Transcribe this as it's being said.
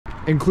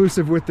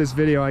inclusive with this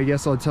video, I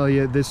guess I'll tell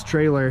you, this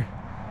trailer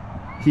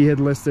he had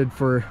listed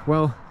for,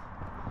 well,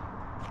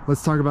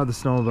 let's talk about the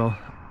snowmobile.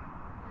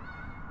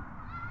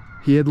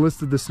 He had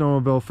listed the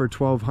snowmobile for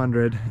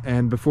 $1,200,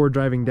 and before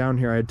driving down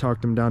here I had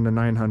talked him down to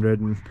 $900,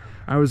 and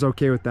I was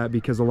okay with that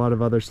because a lot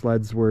of other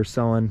sleds were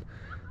selling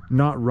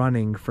not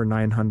running for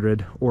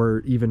 $900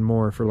 or even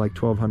more for like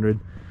 $1,200.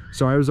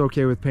 So I was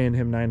okay with paying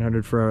him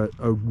 $900 for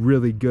a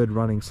really good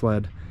running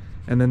sled.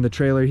 And then the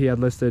trailer he had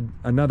listed,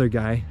 another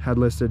guy had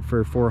listed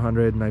for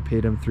 $400, and I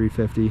paid him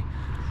 $350.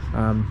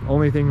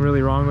 Only thing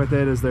really wrong with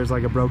it is there's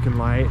like a broken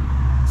light.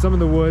 Some of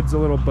the wood's a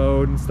little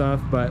bowed and stuff,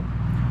 but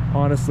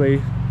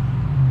honestly,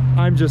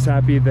 I'm just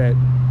happy that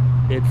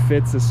it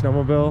fits a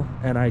snowmobile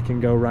and I can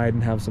go ride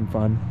and have some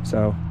fun.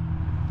 So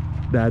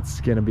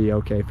that's gonna be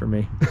okay for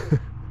me.